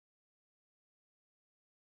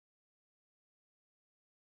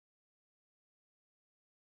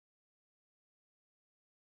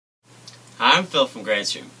Hi, I'm Phil from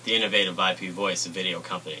Grandstream, the innovative IP voice and video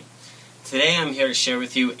company. Today I'm here to share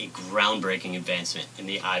with you a groundbreaking advancement in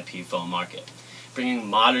the IP phone market, bringing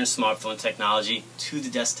modern smartphone technology to the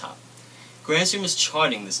desktop. Grandstream is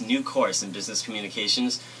charting this new course in business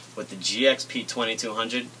communications with the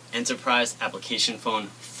GXP2200 Enterprise Application Phone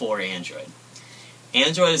for Android.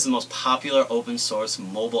 Android is the most popular open source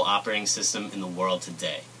mobile operating system in the world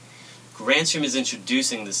today. Grandstream is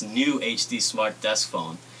introducing this new HD Smart Desk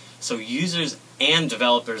phone so users and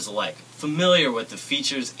developers alike, familiar with the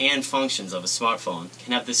features and functions of a smartphone,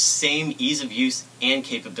 can have the same ease of use and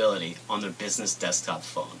capability on their business desktop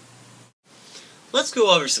phone. Let's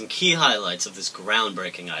go over some key highlights of this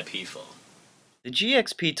groundbreaking IP phone. The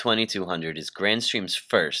GXP2200 is Grandstream's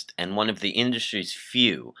first and one of the industry's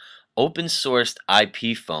few open-sourced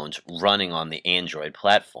IP phones running on the Android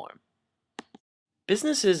platform.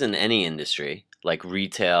 Businesses in any industry, like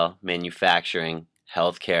retail, manufacturing,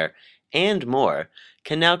 healthcare, and more,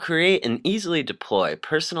 can now create and easily deploy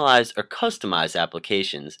personalized or customized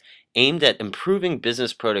applications aimed at improving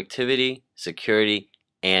business productivity, security,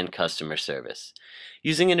 and customer service.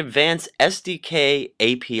 Using an advanced SDK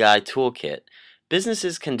API toolkit,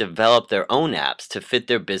 businesses can develop their own apps to fit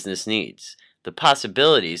their business needs. The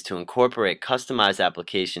possibilities to incorporate customized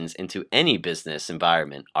applications into any business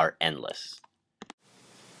environment are endless.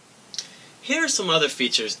 Here are some other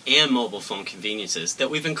features and mobile phone conveniences that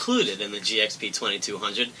we've included in the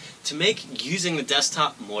GXP2200 to make using the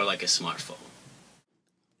desktop more like a smartphone.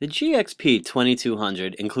 The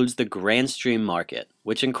GXP2200 includes the Grandstream market,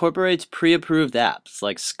 which incorporates pre-approved apps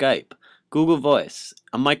like Skype, Google Voice,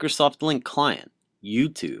 a Microsoft Link client,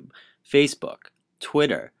 YouTube, Facebook,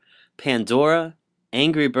 Twitter, Pandora,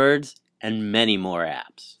 Angry Birds, and many more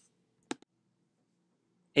apps.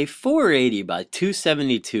 A 480 by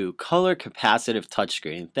 272 color capacitive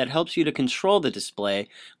touchscreen that helps you to control the display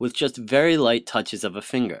with just very light touches of a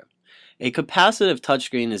finger. A capacitive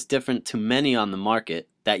touchscreen is different to many on the market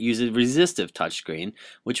that use a resistive touchscreen,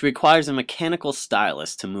 which requires a mechanical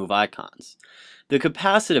stylus to move icons. The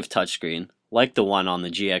capacitive touchscreen, like the one on the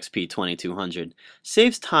GXP2200,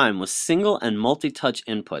 saves time with single and multi-touch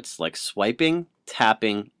inputs like swiping,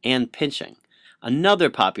 tapping, and pinching. Another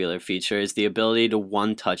popular feature is the ability to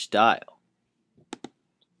one-touch dial.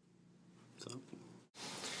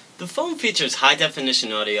 The phone features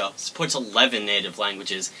high-definition audio, supports 11 native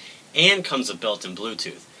languages, and comes with built-in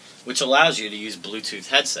Bluetooth, which allows you to use Bluetooth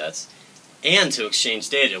headsets and to exchange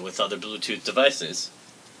data with other Bluetooth devices,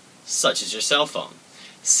 such as your cell phone.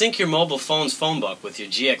 Sync your mobile phone's phone book with your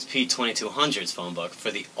GXP2200's phone book for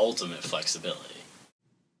the ultimate flexibility.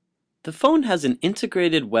 The phone has an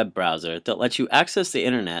integrated web browser that lets you access the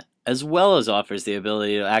internet as well as offers the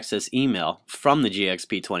ability to access email from the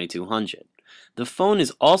GXP2200. The phone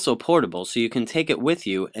is also portable, so you can take it with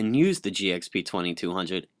you and use the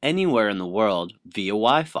GXP2200 anywhere in the world via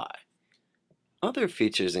Wi-Fi. Other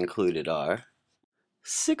features included are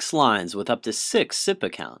 6 lines with up to 6 SIP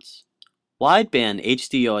accounts, wideband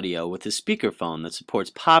HD audio with a speakerphone that supports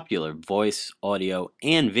popular voice, audio,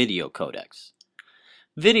 and video codecs,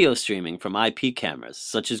 video streaming from IP cameras,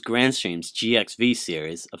 such as Grandstream's GXV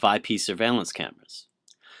series of IP surveillance cameras,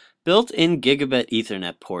 built-in Gigabit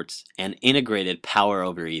Ethernet ports and integrated power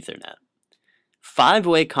over Ethernet,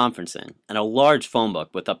 5-way conferencing, and a large phone book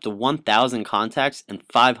with up to 1,000 contacts and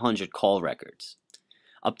 500 call records,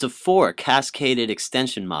 up to 4 cascaded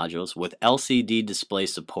extension modules with LCD display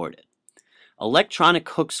supported, electronic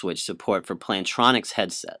hook switch support for Plantronics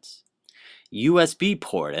headsets, USB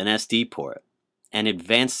port and SD port, and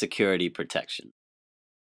advanced security protection.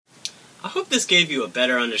 I hope this gave you a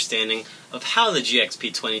better understanding of how the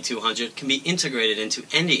GXP2200 can be integrated into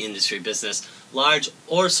any industry business, large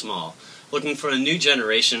or small, looking for a new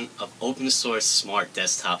generation of open-source smart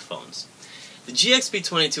desktop phones. The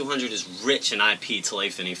GXP2200 is rich in IP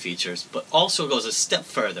telephony features, but also goes a step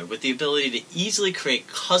further with the ability to easily create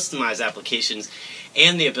customized applications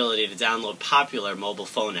and the ability to download popular mobile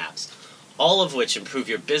phone apps, all of which improve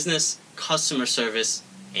your business, customer service,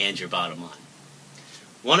 and your bottom line.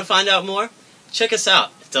 Want to find out more? Check us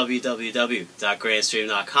out at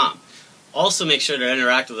www.grandstream.com. Also make sure to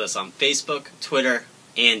interact with us on Facebook, Twitter,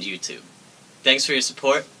 and YouTube. Thanks for your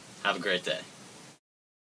support. Have a great day.